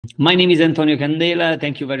My name is Antonio Candela.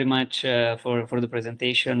 Thank you very much for the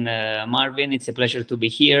presentation, Marvin. It's a pleasure to be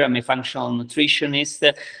here. I'm a functional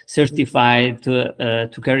nutritionist certified to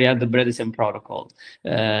carry out the Bredesen Protocol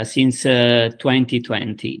since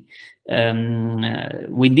 2020.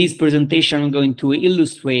 With this presentation, I'm going to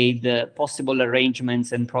illustrate the possible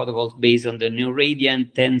arrangements and protocols based on the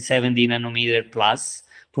Neuradiant 1070 nanometer plus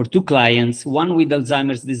for two clients, one with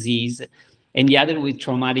Alzheimer's disease and the other with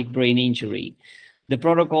traumatic brain injury. The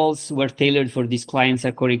protocols were tailored for these clients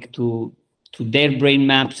according to their brain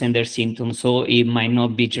maps and their symptoms, so it might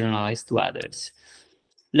not be generalized to others.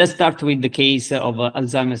 Let's start with the case of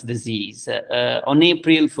Alzheimer's disease. On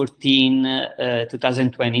April 14,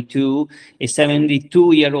 2022, a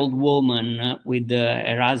 72-year-old woman with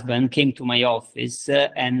her husband came to my office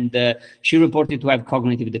and she reported to have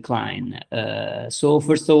cognitive decline. So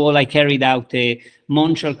first of all, I carried out a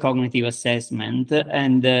Montreal cognitive assessment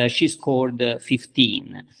and she scored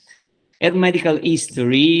 15. Her medical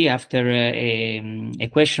history after a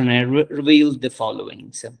questionnaire revealed the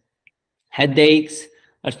following: headaches,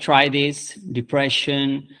 arthritis,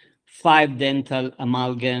 depression, 5 dental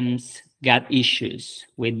amalgams, gut issues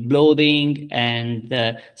with bloating and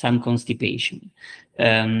some constipation.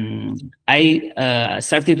 I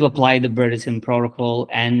started to apply the Bredesen protocol,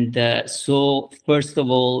 and so first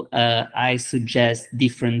of all, I suggest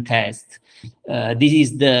different tests. This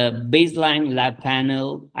is the baseline lab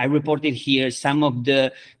panel. I reported here some of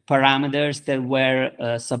the parameters that were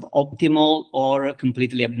suboptimal or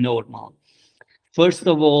completely abnormal. First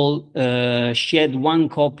of all, she had one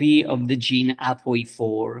copy of the gene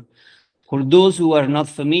ApoE4. For those who are not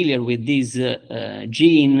familiar with this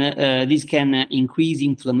gene, this can increase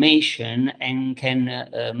inflammation and can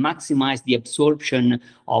maximize the absorption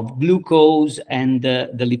of glucose and the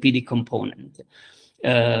lipidic component.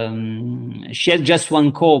 She has just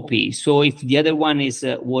one copy, so if the other one is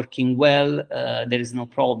working well, there is no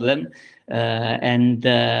problem.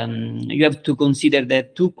 You have to consider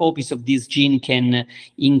that 2 copies of this gene can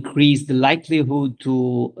increase the likelihood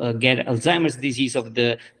to get Alzheimer's disease of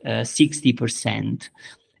the 60%.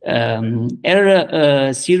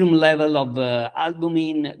 Her serum level of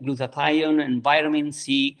albumin, glutathione, and vitamin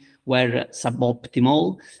C were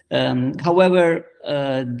suboptimal. However,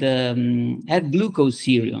 her glucose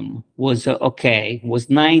serum was okay,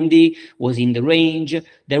 was 90, was in the range.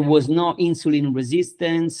 There was no insulin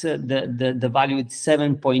resistance. The value is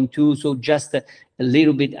 7.2, so just a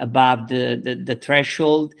little bit above the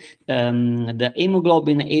threshold. The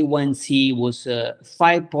hemoglobin A1C was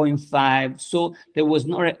 5.5, so there was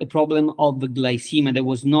not a problem of glycemia. There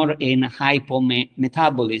was not a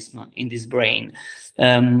hypometabolism in this brain.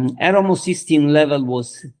 Homocysteine level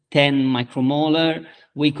was 10 micromolar.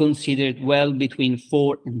 We considered well between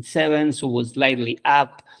 4 and 7, so was slightly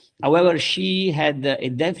up. However, she had a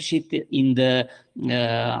deficit in the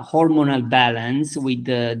hormonal balance with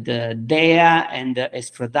the DHEA and the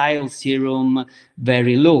estradiol serum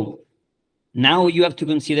very low. Now you have to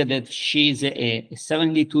consider that she's a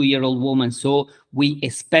 72-year-old woman, so we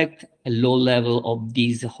expect a low level of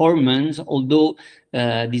these hormones, although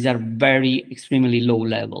these are very extremely low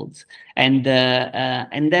levels. And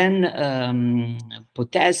then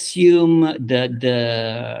potassium,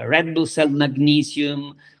 the red blood cell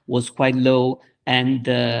magnesium was quite low, and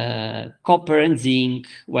copper and zinc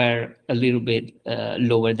were a little bit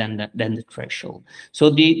lower than the threshold. So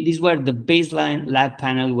these were the baseline lab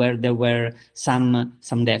panel where there were some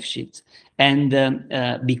deficits. And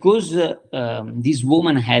because this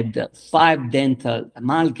woman had 5 dental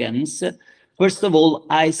amalgams, first of all,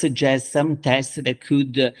 I suggest some tests that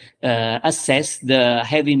could assess the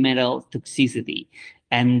heavy metal toxicity.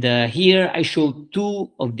 And here I show 2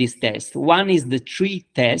 of these tests. One is the tree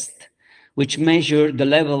test, which measure the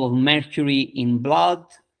level of mercury in blood,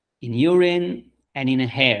 in urine, and in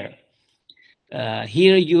hair.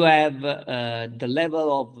 Here you have the level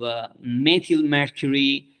of methyl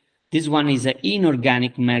mercury. This one is an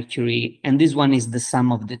inorganic mercury, and this one is the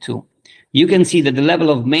sum of the 2. You can see that the level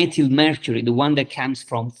of methyl mercury, the one that comes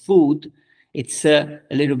from food, it's a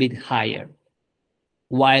little bit higher,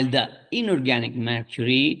 while the inorganic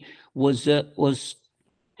mercury was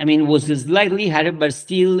slightly higher, but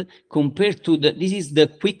still compared to this is the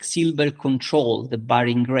quicksilver control, the bar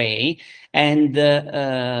in gray, and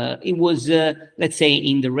it was, let's say,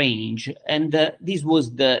 in the range, and this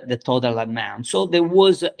was the total amount. So there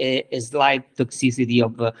was a slight toxicity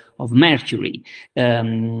of mercury.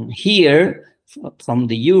 Here, from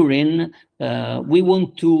the urine, we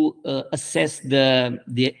want to assess the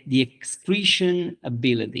excretion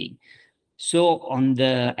ability. So on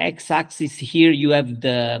the x-axis here, you have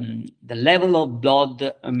the level of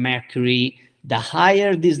blood mercury The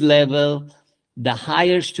higher this level, the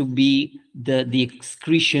higher should be the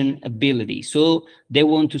excretion ability. So they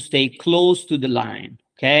want to stay close to the line,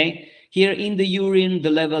 okay? Here in the urine, the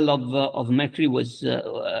level of mercury was,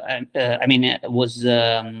 was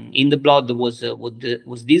in the blood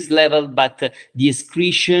was this level, but the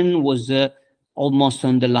excretion was almost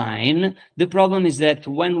on the line. The problem is that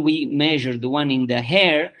when we measure the one in the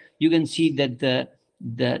hair, you can see that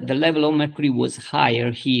the level of mercury was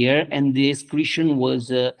higher here, and the excretion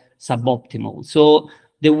was suboptimal. So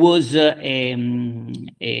there was a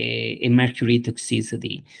mercury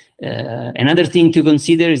toxicity. Another thing to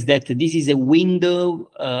consider is that this is a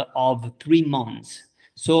window of 3 months.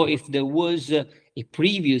 So if there was a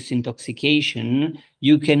previous intoxication,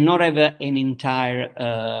 you cannot have an entire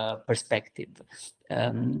perspective.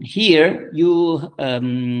 Here,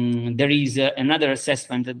 there is another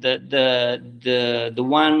assessment, the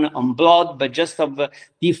one on blood, but just of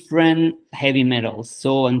different heavy metals.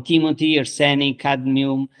 So antimony, arsenic,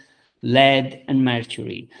 cadmium, lead, and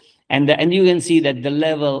mercury. And you can see that the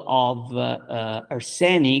level of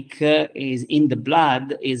arsenic is in the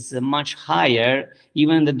blood is much higher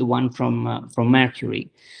even than the one from mercury.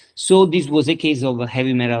 So this was a case of a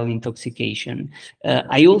heavy metal intoxication.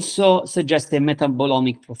 I also suggest a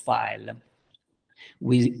metabolomic profile.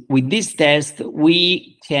 With this test,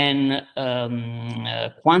 we can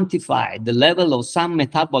quantify the level of some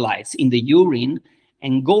metabolites in the urine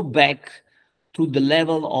and go back to the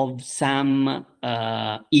level of some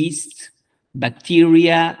yeast,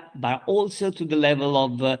 bacteria, but also to the level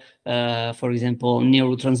of, for example,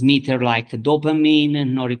 neurotransmitter like dopamine,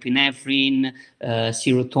 norepinephrine,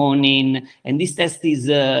 serotonin. And this test is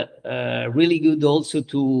really good also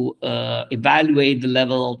to evaluate the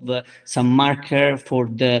level of some marker for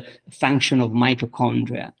the function of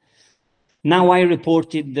mitochondria. Now I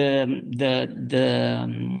reported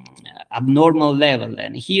the abnormal level,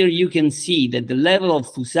 and here you can see that the level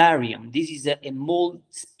of fusarium, this is a mold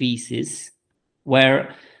species, were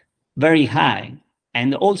very high.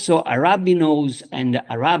 And also arabinose and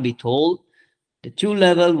arabitol, the two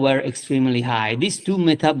levels were extremely high. These two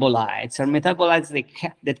metabolites are metabolites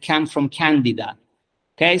that come from Candida.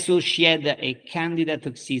 Okay, so she had a Candida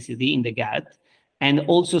toxicity in the gut and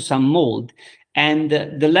also some mold. And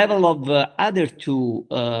the level of other two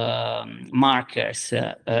markers,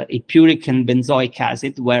 epuric and benzoic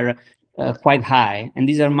acid, were quite high. And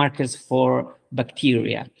these are markers for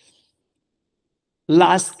bacteria.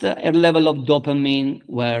 Last, a level of dopamine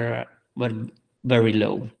were very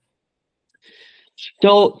low.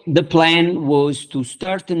 So the plan was to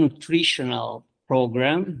start a nutritional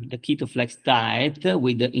program, the KetoFlex diet,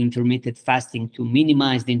 with the intermittent fasting to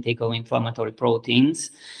minimize the intake of inflammatory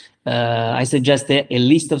proteins. I suggest a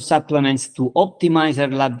list of supplements to optimize our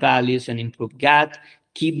lab values and improve gut,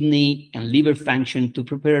 kidney, and liver function to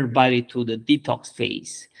prepare our body to the detox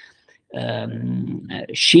phase.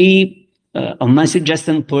 She, on my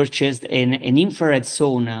suggestion, purchased an infrared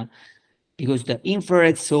sauna, because the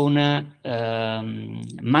infrared sauna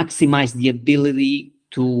maximizes the ability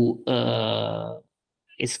to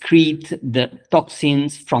excrete the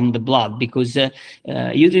toxins from the blood, because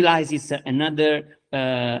utilizes another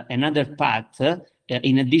path.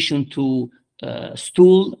 In addition to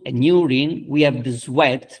stool and urine, we have the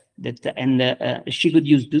sweat, and she could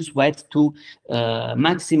use the sweat to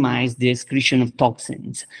maximize the excretion of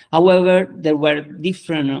toxins. However, there were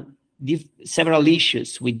several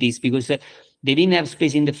issues with this, because they didn't have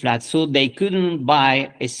space in the flat, so they couldn't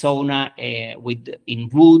buy a sauna in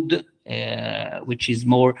wood, which is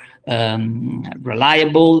more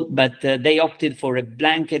reliable, but they opted for a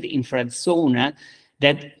blanket infrared sauna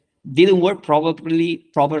that didn't work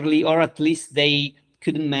properly, or at least they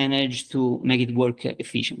couldn't manage to make it work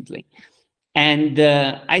efficiently. And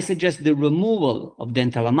I suggest the removal of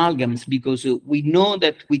dental amalgams, because we know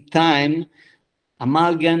that with time,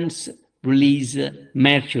 amalgams release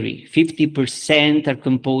mercury. 50% are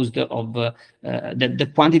composed of,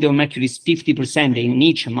 the quantity of mercury is 50% in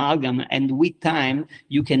each amalgam, and with time,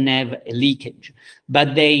 you can have a leakage.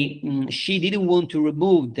 But she didn't want to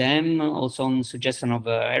remove them, also on suggestion of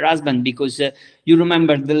her husband, because you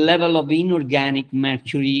remember the level of inorganic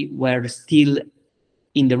mercury were still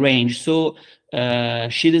in the range. So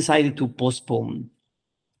she decided to postpone.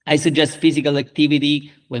 I suggest physical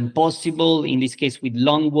activity when possible, in this case with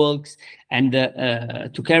long walks, and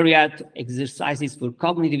to carry out exercises for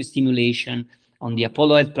cognitive stimulation on the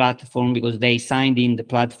Apollo Health platform, because they signed in the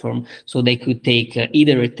platform, so they could take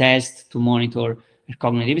either a test to monitor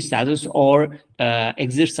cognitive status or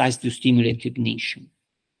exercise to stimulate cognition.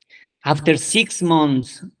 After 6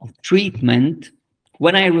 months of treatment,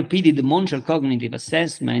 When I repeated the Montreal cognitive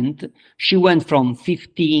assessment, she went from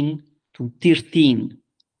 15 to 13.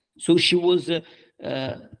 So she was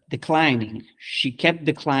declining. She kept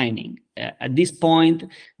declining. At this point,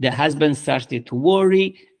 the husband started to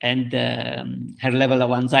worry, and her level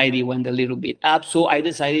of anxiety went a little bit up. So I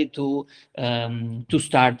decided to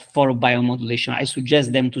start for biomodulation. I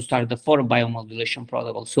suggest them to start the for biomodulation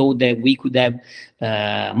protocol so that we could have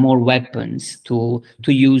more weapons to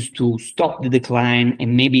use to stop the decline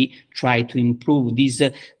and maybe try to improve. This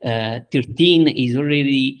 13 is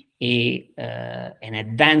already an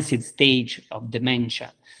advanced stage of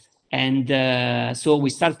dementia. And so we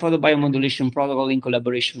start for the biomodulation protocol in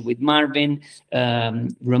collaboration with Marvin.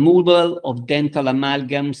 Removal of dental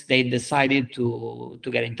amalgams. They decided to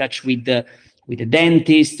get in touch with the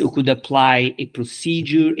dentist who could apply a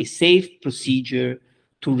procedure, a safe procedure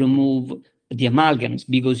to remove the amalgams,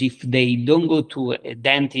 because if they don't go to a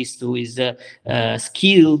dentist who is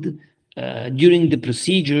skilled during the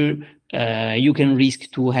procedure, you can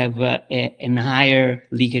risk to have a higher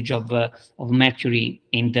leakage of mercury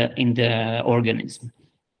in the organism.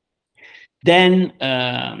 Then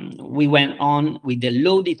we went on with the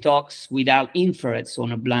low detox without infrareds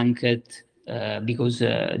on a blanket because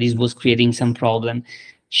this was creating some problem.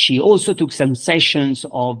 She also took some sessions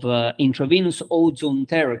of intravenous ozone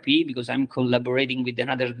therapy, because I'm collaborating with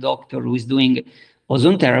another doctor who is doing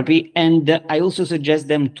ozone therapy. And I also suggest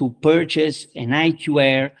them to purchase an IQ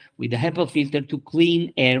Air with a HEPA filter to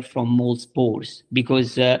clean air from mold spores,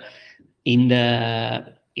 because in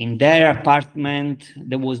their apartment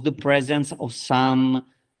there was the presence of some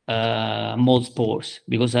mold spores,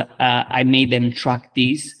 because I made them track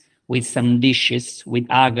this with some dishes with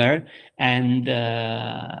agar, and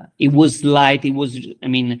it was light. It was, I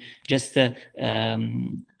mean, just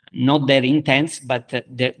not that intense, but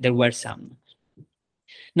there were some.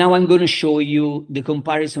 Now I'm going to show you the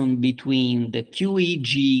comparison between the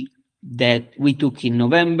QEEG that we took in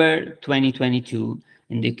November 2022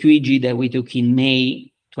 and the QEEG that we took in May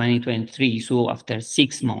 2023, so after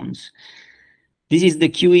 6 months. This is the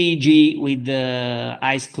QEEG with the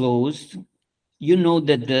eyes closed. You know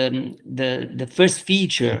that the first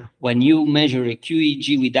feature when you measure a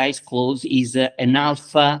QEEG with eyes closed is an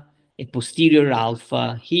alpha, a posterior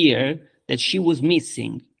alpha here that she was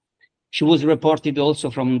missing. She was reported also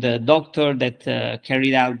from the doctor that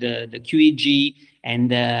carried out the QEEG,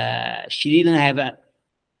 and she didn't have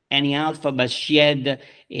any alpha, but she had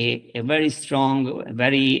a very strong,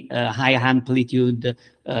 very high amplitude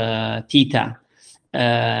theta.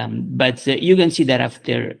 But you can see that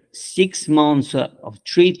after 6 months of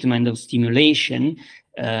treatment of stimulation,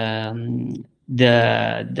 the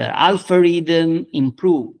alpha rhythm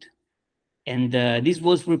improved. And this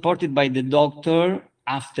was reported by the doctor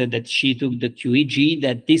after that she took the QEEG,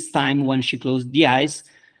 that this time when she closed the eyes,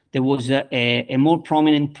 there was a more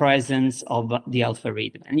prominent presence of the alpha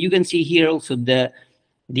rhythm. And you can see here also the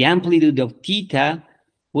amplitude of theta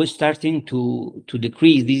was starting to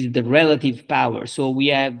decrease. This is the relative power. So we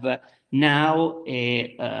have now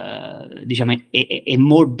a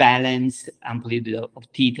more balanced amplitude of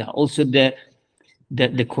theta. Also the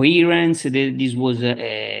coherence, this was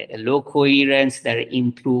a low coherence that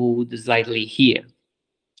improved slightly here.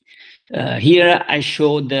 Here I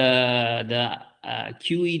showed the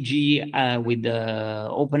QEEG with the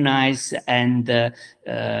open eyes, and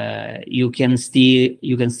you can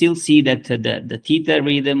still see that the theta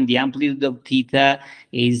rhythm, the amplitude of theta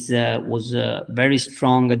was very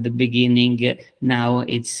strong at the beginning. Now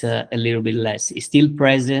it's a little bit less. It's still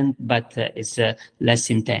present, but it's less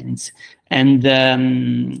intense. And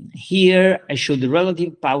here I show the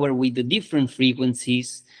relative power with the different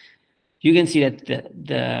frequencies. You can see that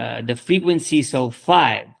the frequencies of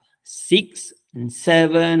 5, 6, and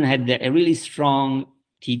 7 had a really strong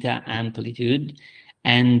theta amplitude.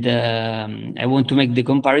 And I want to make the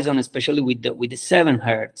comparison, especially with the 7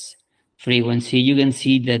 hertz frequency. You can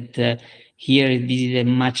see that here this is a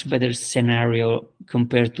much better scenario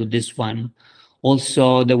compared to this one.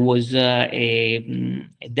 Also, there was a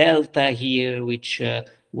delta here, which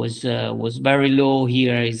was very low.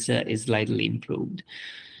 Here is slightly improved.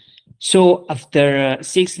 So after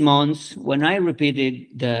 6 months, when I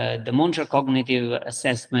repeated the Montreal cognitive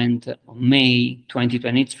assessment of May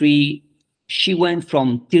 2023, she went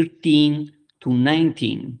from 13 to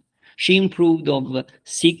 19. She improved of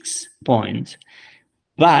 6 points,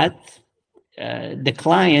 but the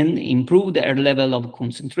client improved her level of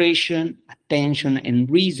concentration, attention, and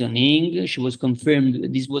reasoning. She was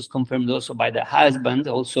confirmed. This was confirmed also by the husband.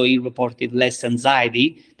 Also, he reported less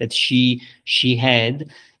anxiety that she had.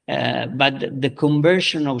 but the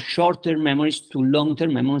conversion of short-term memories to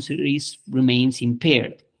long-term memories remains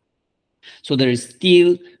impaired. So there is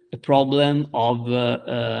still a problem of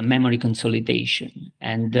memory consolidation.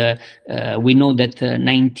 And we know that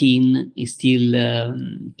 19 is still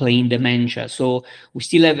playing dementia. So we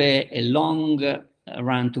still have a long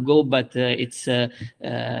run to go, but this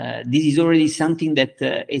is already something that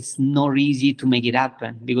it's not easy to make it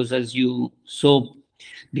happen, because as you saw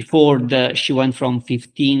before, she went from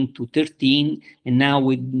 15 to 13, and now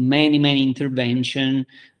with many interventions,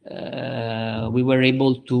 we were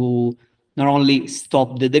able to not only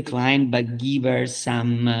stop the decline, but give her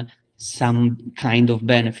some kind of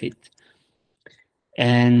benefit.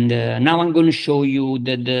 And now I'm going to show you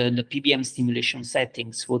the PBM stimulation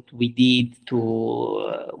settings, what we did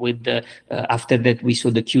to after that we saw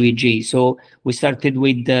the QEEG. So we started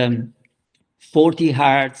with 40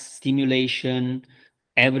 hertz stimulation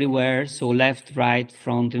everywhere, so left, right,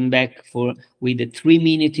 front, and back with the 3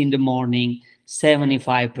 minutes in the morning,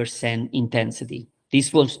 75% intensity.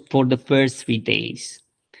 This was for the first 3 days.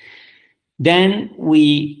 Then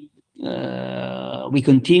we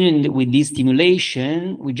continued with this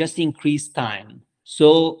stimulation. We just increased time.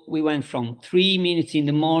 So we went from 3 minutes in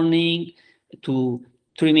the morning to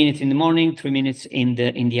 3 minutes in the morning, 3 minutes in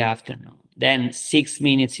the afternoon. Then 6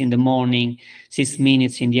 minutes in the morning, 6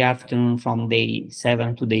 minutes in the afternoon from day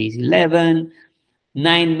 7 to day 11,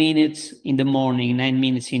 9 minutes in the morning, 9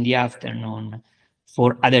 minutes in the afternoon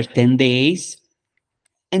for other 10 days.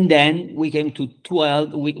 And then we came to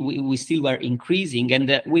 12, we still were increasing,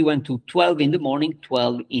 and we went to 12 in the morning,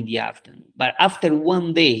 12 in the afternoon. But after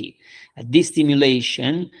 1 day, this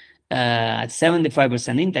stimulation at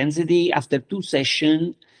 75% intensity, after 2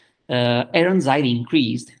 sessions, her anxiety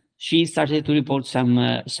increased. She started to report some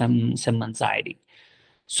anxiety.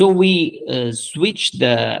 So we switched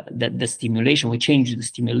the stimulation, we changed the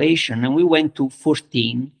stimulation, and we went to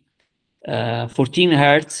 14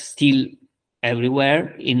 hertz, still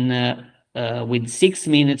everywhere, with 6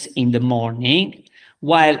 minutes in the morning,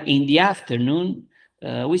 while in the afternoon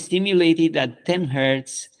we stimulated at 10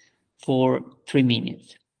 hertz for 3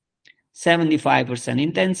 minutes, 75%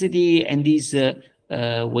 intensity, and this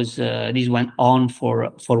went on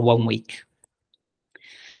for 1 week.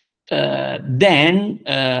 Then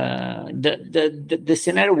the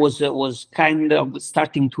scenario was kind of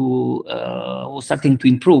starting to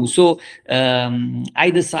improve. So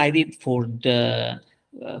I decided for the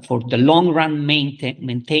long run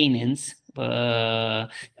maintenance.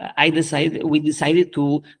 We decided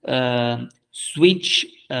to switch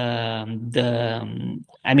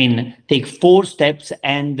take 4 steps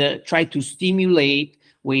and try to stimulate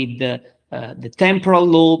with the temporal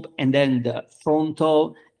lobe and then the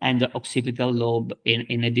frontal and the occipital lobe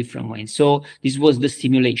in a different way. So this was the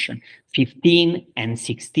stimulation: 15 and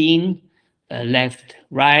 16, left,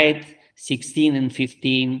 right, 16 and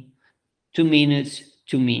 15, 2 minutes,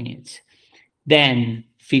 2 minutes. Then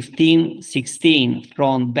 15, 16,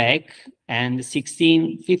 front, back, and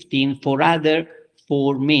 16, 15 for other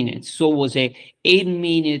 4 minutes. So it was a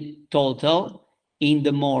 8-minute total in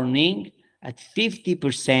the morning at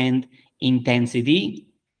 50% intensity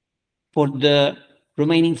for the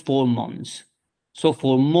remaining 4 months. So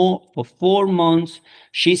for 4 months,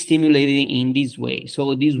 she stimulated in this way.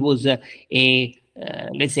 So this was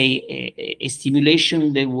let's say a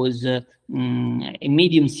stimulation that was a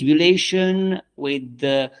medium stimulation with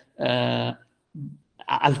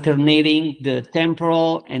alternating the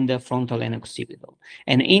temporal and the frontal and occipital.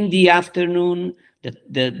 And in the afternoon,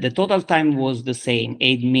 the total time was the same,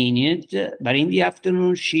 8 minutes, but in the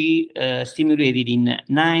afternoon she stimulated in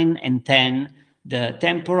 9 and 10 the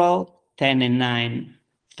temporal, 10 and 9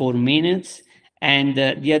 4 minutes, and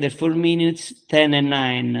the other 4 minutes, 10 and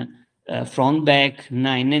 9 front back,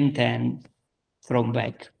 9 and 10 front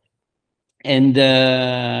back. And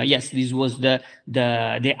yes, this was the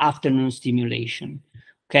afternoon stimulation.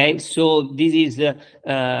 Okay, so this is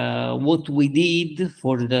what we did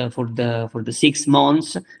for the 6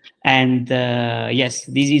 months, and yes,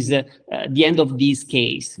 this is the end of this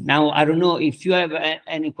case. Now, I don't know if you have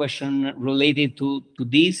any question related to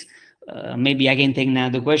this. Maybe I can take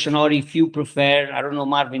another question, or if you prefer, I don't know,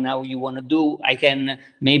 Marvin, how you want to do. I can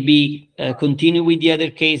maybe continue with the other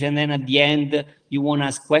case, and then at the end, you want to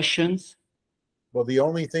ask questions. Well, the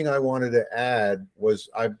only thing I wanted to add was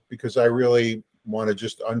because I really want to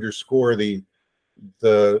just underscore the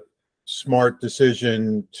smart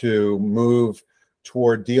decision to move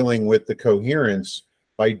toward dealing with the coherence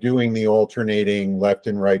by doing the alternating left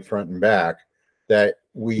and right, front and back, that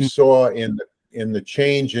we saw in the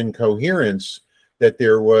change in coherence that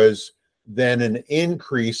there was then an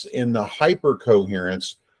increase in the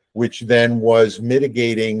hypercoherence, which then was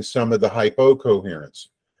mitigating some of the hypocoherence.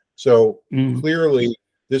 So clearly,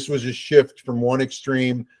 this was a shift from one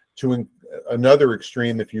extreme to another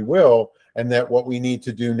extreme, if you will, and that what we need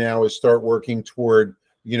to do now is start working toward,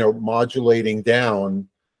 you know, modulating down,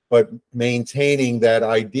 but maintaining that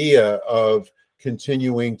idea of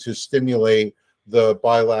continuing to stimulate the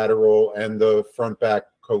bilateral and the front-back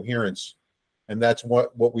coherence. And that's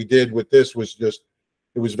what we did with this was just,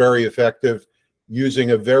 it was very effective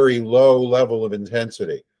using a very low level of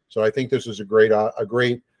intensity. So I think this is a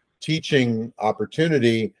great teaching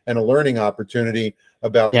opportunity and a learning opportunity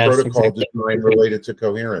about protocol design related to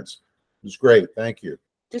coherence. It was great. Thank you.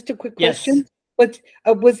 Just a quick question. But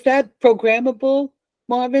was that programmable,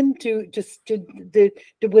 Marvin?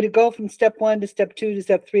 Would it go from step 1 to step 2 to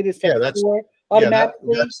step 3 to step 4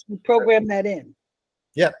 automatically? You program that in.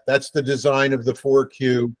 Yeah, that's the design of the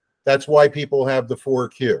 4Q. That's why people have the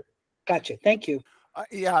 4Q. Gotcha. Thank you.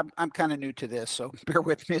 Yeah, I'm kind of new to this, so bear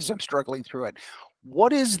with me as I'm struggling through it.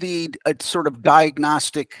 What is the sort of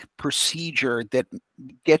diagnostic procedure that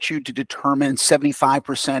gets you to determine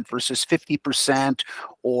 75% versus 50%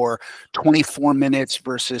 or 24 minutes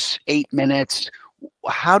versus 8 minutes?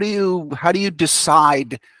 How do you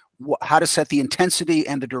decide how to set the intensity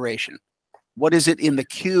and the duration? What is it in the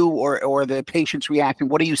cue or the patient's reaction?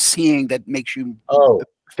 What are you seeing that makes you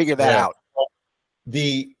figure that out?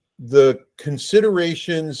 The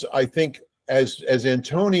considerations, I think, as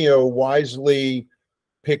Antonio wisely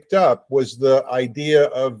picked up, was the idea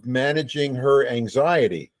of managing her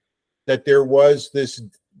anxiety, that there was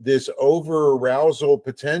this over arousal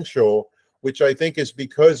potential, which I think is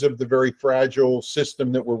because of the very fragile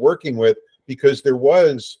system that we're working with, because there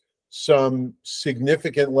was some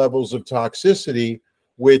significant levels of toxicity,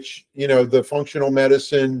 which, you know, the functional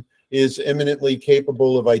medicine is eminently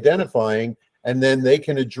capable of identifying, and then they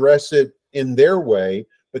can address it in their way,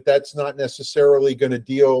 but that's not necessarily going to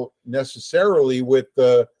deal necessarily with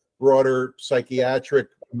the broader psychiatric,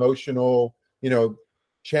 emotional, you know,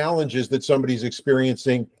 challenges that somebody's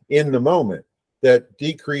experiencing in the moment. That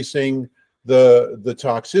decreasing the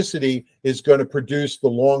toxicity is going to produce the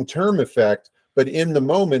long-term effect, but in the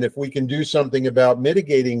moment, if we can do something about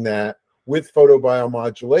mitigating that with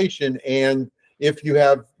photobiomodulation, and if you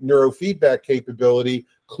have neurofeedback capability,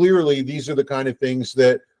 clearly these are the kind of things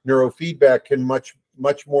that neurofeedback can much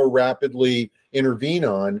more rapidly intervene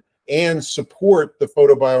on and support the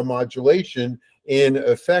photobiomodulation in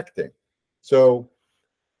affecting. So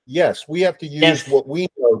yes, we have to use what we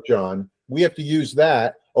know, John. We have to use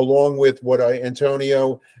that along with what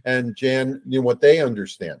Antonio and Jan, you know, what they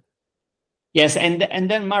understand. Yes, and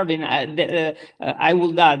then Marvin, I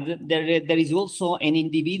will add there is also an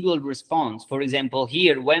individual response. For example,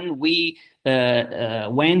 here when we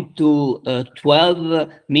went to 12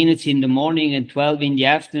 minutes in the morning and 12 in the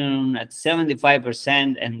afternoon at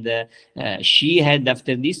 75%, and she had,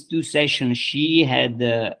 after these 2 sessions, she had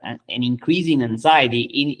an increase in anxiety.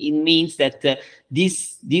 It means that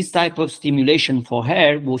this type of stimulation for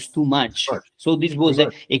her was too much. So this was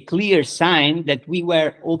a clear sign that we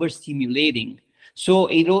were overstimulating. So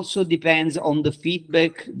it also depends on the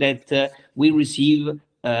feedback that we receive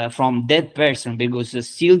from that person, because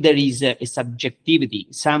still there is a subjectivity.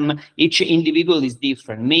 Each individual is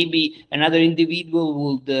different. Maybe another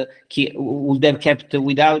individual would have kept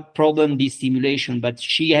without problem this stimulation, but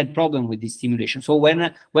she had problem with this stimulation. So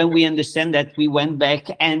when we understand that, we went back,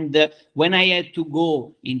 and when I had to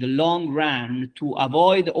go in the long run to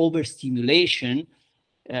avoid overstimulation,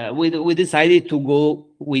 we decided to go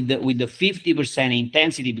with the 50%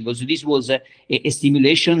 intensity, because this was a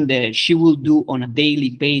stimulation that she will do on a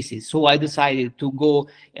daily basis. So I decided to go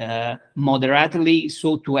moderately,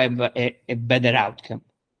 so to have a better outcome.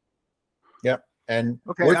 Yeah, and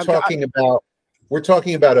we're talking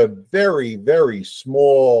about a very, very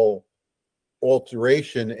small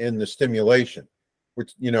alteration in the stimulation,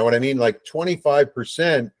 which, you know what I mean, like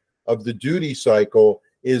 25% of the duty cycle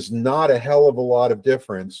is not a hell of a lot of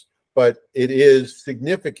difference, but it is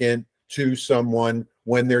significant to someone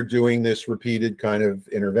when they're doing this repeated kind of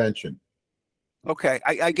intervention. Okay,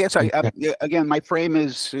 I guess again, my frame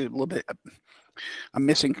is a little bit, I'm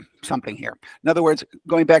missing something here. In other words,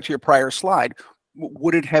 going back to your prior slide,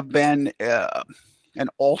 would it have been an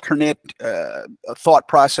alternate thought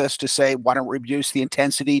process to say, why don't we reduce the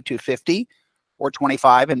intensity to 50 or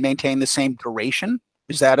 25 and maintain the same duration?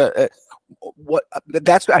 Is that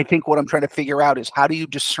that's, I think, what I'm trying to figure out is, how do you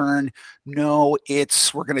discern, no,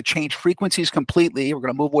 we're going to change frequencies completely. We're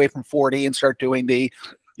going to move away from 40 and start doing the,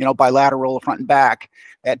 you know, bilateral front and back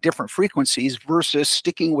at different frequencies, versus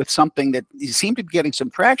sticking with something that you seem to be getting some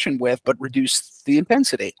traction with, but reduce the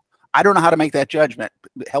intensity. I don't know how to make that judgment.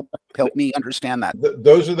 Help me understand that.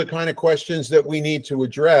 Those are the kind of questions that we need to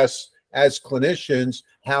address as clinicians.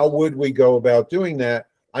 How would we go about doing that?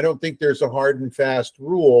 I don't think there's a hard and fast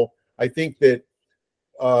rule. I think that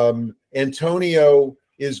Antonio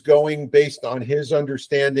is going based on his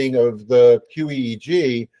understanding of the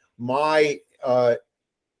QEEG. My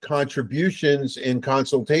contributions in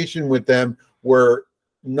consultation with them were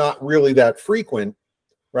not really that frequent,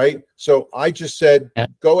 right? So I just said,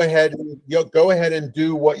 go ahead and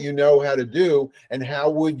do what you know how to do, and how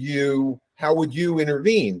would you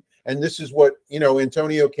intervene? And this is what, you know,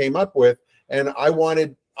 Antonio came up with, and I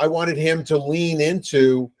wanted him to lean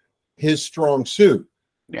into his strong suit.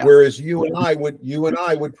 Yeah. Whereas you and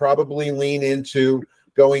I would probably lean into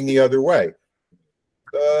going the other way.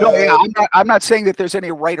 No, yeah, I'm not saying that there's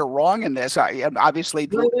any right or wrong in this. Obviously,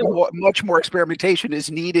 much more experimentation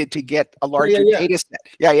is needed to get a larger data set.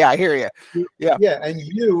 Yeah, I hear you. Yeah, and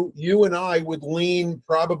you and I would lean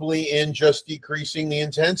probably in just decreasing the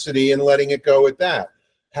intensity and letting it go at that.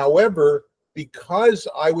 However, because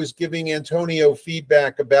I was giving Antonio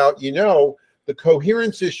feedback about, you know, the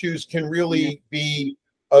coherence issues can really be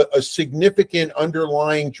a significant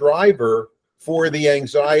underlying driver for the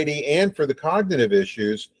anxiety and for the cognitive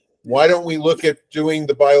issues. Why don't we look at doing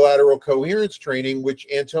the bilateral coherence training, which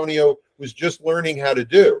Antonio was just learning how to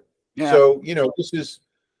do? Yeah. So, you know,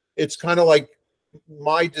 it's kind of like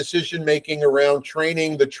my decision making around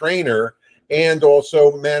training the trainer and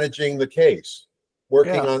also managing the case,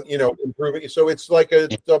 working on, you know, improving. So it's like a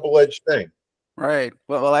double-edged thing. Right.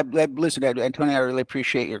 Well, listen, Antonio, I really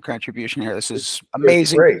appreciate your contribution here. This is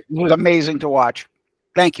amazing. It was amazing to watch.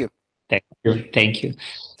 Thank you. Thank you.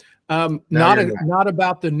 Not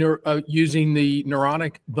about the using the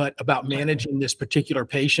Neuronic, but about managing this particular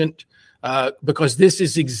patient, because this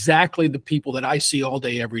is exactly the people that I see all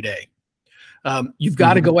day, every day. You've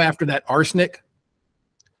got to go after that arsenic.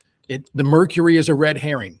 The mercury is a red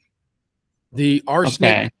herring. The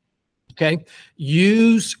arsenic, okay.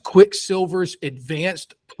 Use Quicksilver's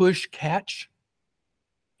advanced push catch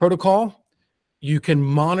protocol. You can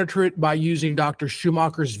monitor it by using Dr.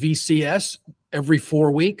 Schumacher's VCS every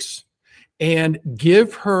 4 weeks, and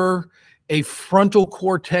give her a frontal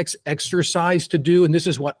cortex exercise to do. And this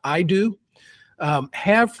is what I do.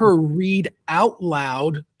 Have her read out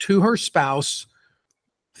loud to her spouse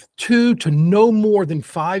 2 to no more than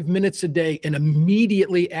 5 minutes a day. And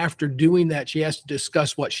immediately after doing that, she has to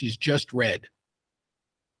discuss what she's just read.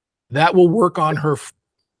 That will work on her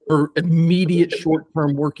immediate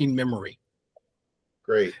short-term working memory.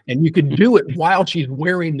 Great. And you could do it while she's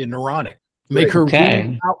wearing the Neuronic. Make her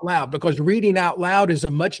read out loud, because reading out loud is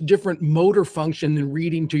a much different motor function than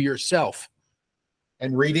reading to yourself.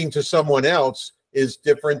 And reading to someone else is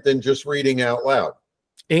different than just reading out loud.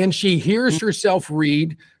 And she hears herself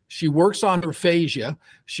read. She works on her aphasia.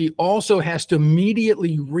 She also has to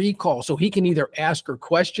immediately recall. So he can either ask her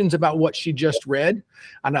questions about what she just read.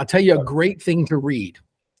 And I'll tell you a great thing to read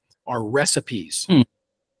are recipes.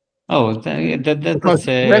 Oh, that's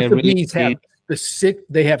recipes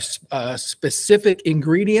have specific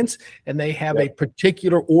ingredients, and they have a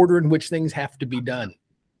particular order in which things have to be done.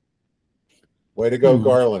 Way to go,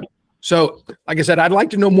 Garland. So, like I said, I'd like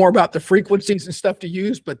to know more about the frequencies and stuff to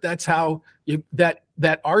use, but that's how that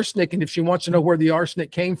arsenic. And if she wants to know where the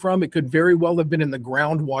arsenic came from, it could very well have been in the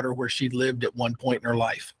groundwater where she lived at one point in her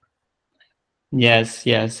life. Yes,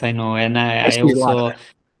 I know, and I also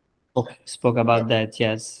spoke about that.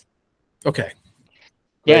 Yes. Okay.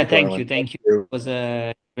 Yeah, thank you. It was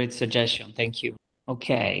a great suggestion. Thank you.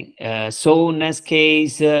 Okay, so next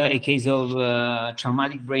case, a case of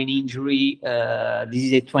traumatic brain injury. This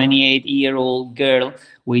is a 28-year-old girl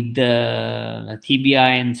with TBI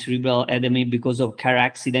and cerebral edema because of car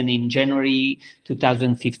accident in January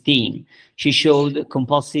 2015. She showed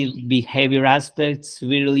compulsive behavior aspects,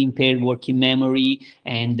 severely impaired working memory,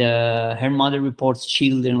 and her mother reports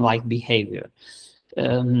children-like behavior.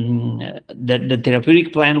 The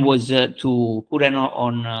therapeutic plan was to put her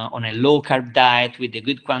on a low carb diet with a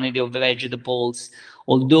good quantity of vegetables,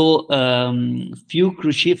 although few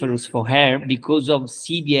cruciferous for her because of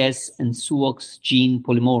CBS and SUOX gene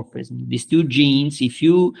polymorphism. These two genes, if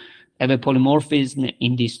you have a polymorphism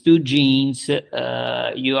in these two genes,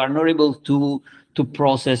 you are not able to to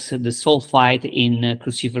process the sulfite in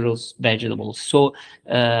cruciferous vegetables. So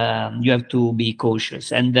you have to be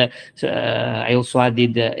cautious. And I also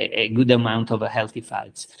added a good amount of healthy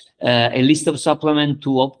fats. A list of supplements to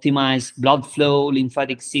optimize blood flow,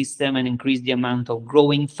 lymphatic system, and increase the amount of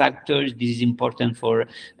growing factors. This is important for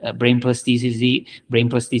brain plasticity.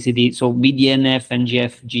 So BDNF,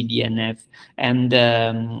 NGF, GDNF, and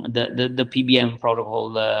the PBM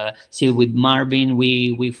protocol. Still with Marvin,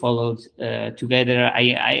 we followed together.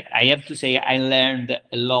 I have to say I learned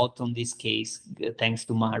a lot on this case thanks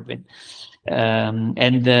to Marvin.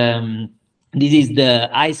 This is the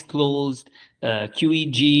eyes closed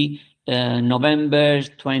QEG, November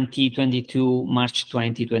 2022, March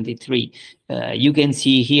 2023. You can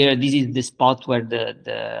see here, this is the spot where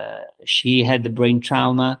she had the brain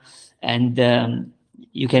trauma, and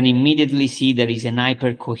you can immediately see there is an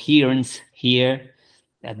hypercoherence here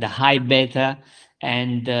at the high beta.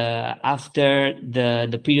 And after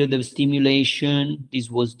the period of stimulation,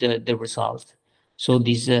 this was the result. So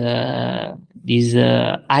this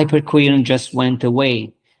hypercoherence just went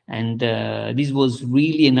away. And this was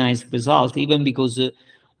really a nice result, even because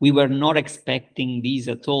we were not expecting this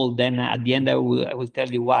at all. Then at the end, I will tell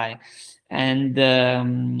you why. And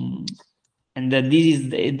this is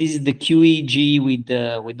the QEG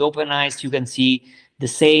with open eyes. You can see the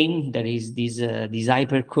same. There is this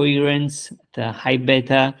hypercoherence, the high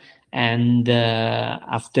beta, and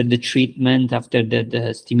after the treatment, after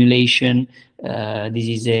the stimulation, this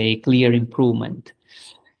is a clear improvement.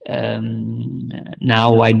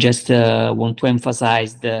 Now I just want to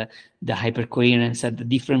emphasize the hypercoherence at the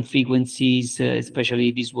different frequencies,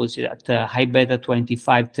 especially this was at high beta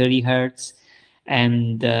 25-30 Hertz,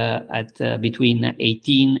 and at between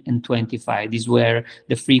 18 and 25. These were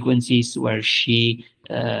the frequencies where she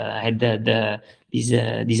had this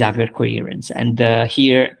hypercoherence, and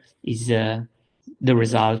here is the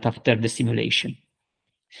result after the simulation.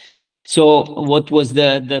 So what was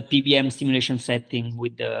the PBM stimulation setting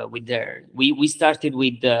with her? We started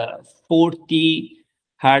with the 40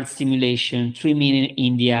 Hertz stimulation, 3 minutes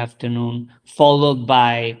in the afternoon, followed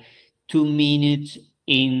by 2 minutes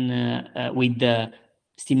with the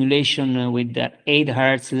stimulation with the 8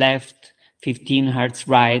 Hertz left, 15 Hertz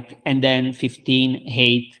right, and then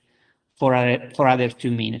 15/8 for other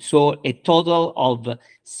 2 minutes. So a total of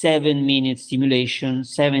 7 minutes stimulation,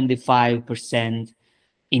 75%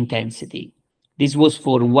 intensity. This was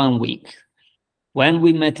for 1 week. When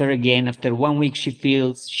we met her again after 1 week, she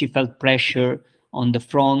felt pressure on the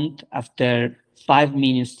front after 5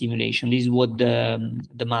 minutes stimulation. This is what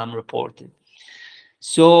the mom reported.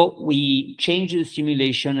 So we changed the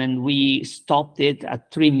stimulation and we stopped it at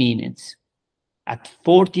 3 minutes at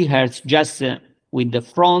 40 Hertz, just with the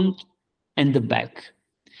front and the back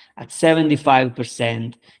at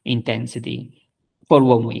 75% intensity for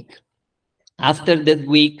 1 week. After that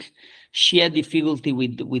week, she had difficulty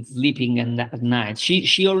with sleeping at night.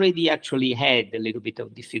 She already actually had a little bit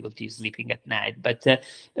of difficulty sleeping at night, but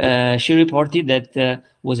she reported that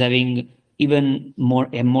was having even more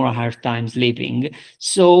hard time sleeping.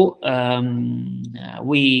 So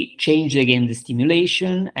we changed again the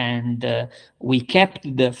stimulation, and we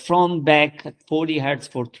kept the front back at 40 Hertz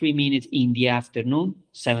for 3 minutes in the afternoon,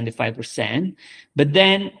 75%. But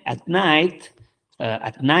then at night,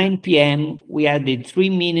 at 9 p.m., we added 3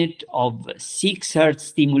 minutes of 6 Hertz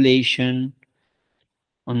stimulation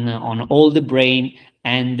on all the brain,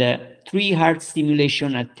 and 3 Hertz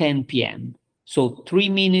stimulation at 10 p.m. So 3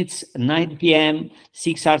 minutes, 9 p.m.,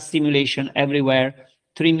 6 Hertz stimulation everywhere,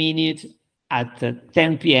 3 minutes at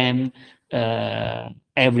 10 p.m.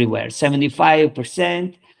 Everywhere,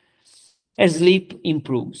 75%. Her sleep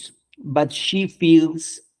improves, but she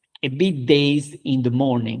feels a bit dazed in the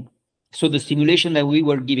morning. So the stimulation that we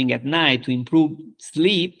were giving at night to improve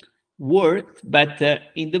sleep worked, but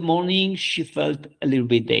in the morning she felt a little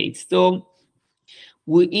bit dazed. So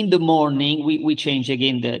in the morning we changed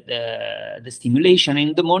again the stimulation.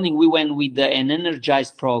 In the morning we went with an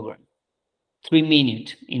energized program, 3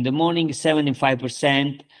 minutes in the morning,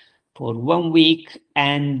 75% for 1 week,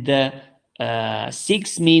 and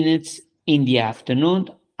 6 minutes in the afternoon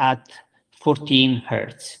at 14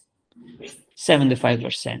 Hertz,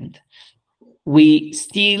 75%. We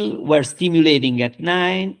still were stimulating at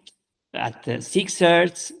 9, at 6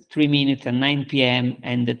 Hertz, 3 minutes at 9 p.m.,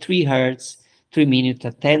 and 3 Hertz, 3 minutes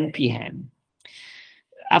at 10 p.m.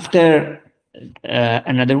 After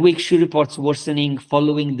another week, she reports worsening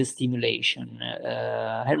following the stimulation.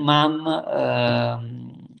 Her mom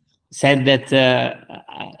said that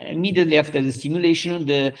immediately after the stimulation,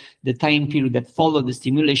 the time period that followed the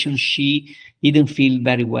stimulation, she didn't feel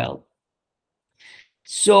very well.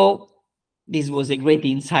 So this was a great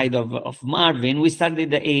insight of Marvin, we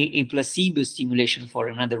started a placebo stimulation for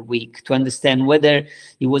another week to understand whether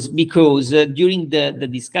it was because during the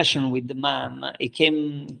discussion with the mom, it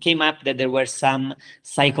came up that there were some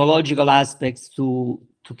psychological aspects to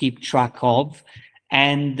keep track of.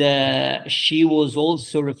 And she was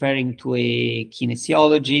also referring to a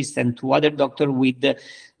kinesiologist and to other doctors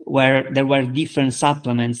where there were different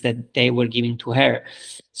supplements that they were giving to her.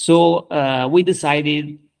 So we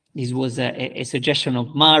decided, this was a suggestion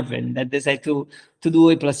of Marvin, that decided to do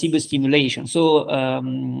a placebo stimulation. So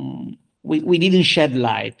we didn't shed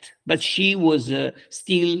light, but she was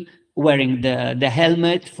still wearing the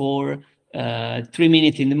helmet for 3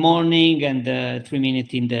 minutes in the morning and 3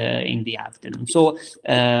 minutes in the afternoon. So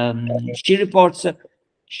she reports.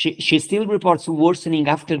 She still reports worsening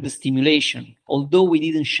after the stimulation, although we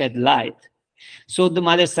didn't shed light. So the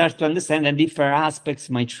mother starts to understand that different aspects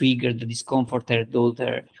might trigger the discomfort her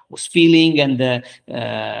daughter was feeling, and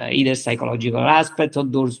either psychological aspects or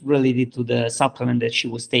those related to the supplement that she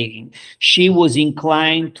was taking. She was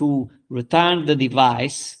inclined to return the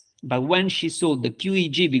device, but when she saw the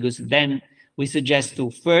QEEG, because then we suggest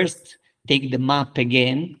to first take the map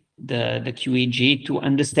again, the QEEG, to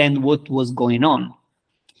understand what was going on.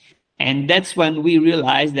 And that's when we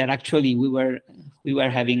realized that actually we were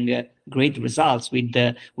having great results with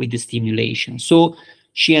the stimulation. So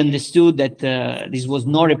she understood that this was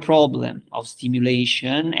not a problem of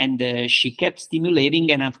stimulation, and she kept stimulating.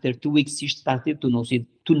 And after 2 weeks, she started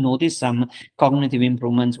to notice some cognitive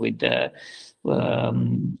improvements with their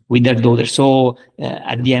daughter. So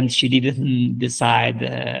at the end, she didn't decide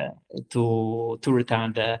to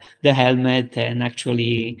return the helmet, and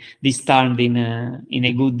actually this turned in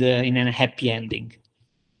a happy ending.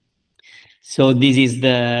 So this is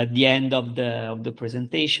the end of the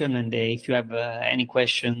presentation, and if you have any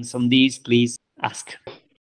questions on this, please ask.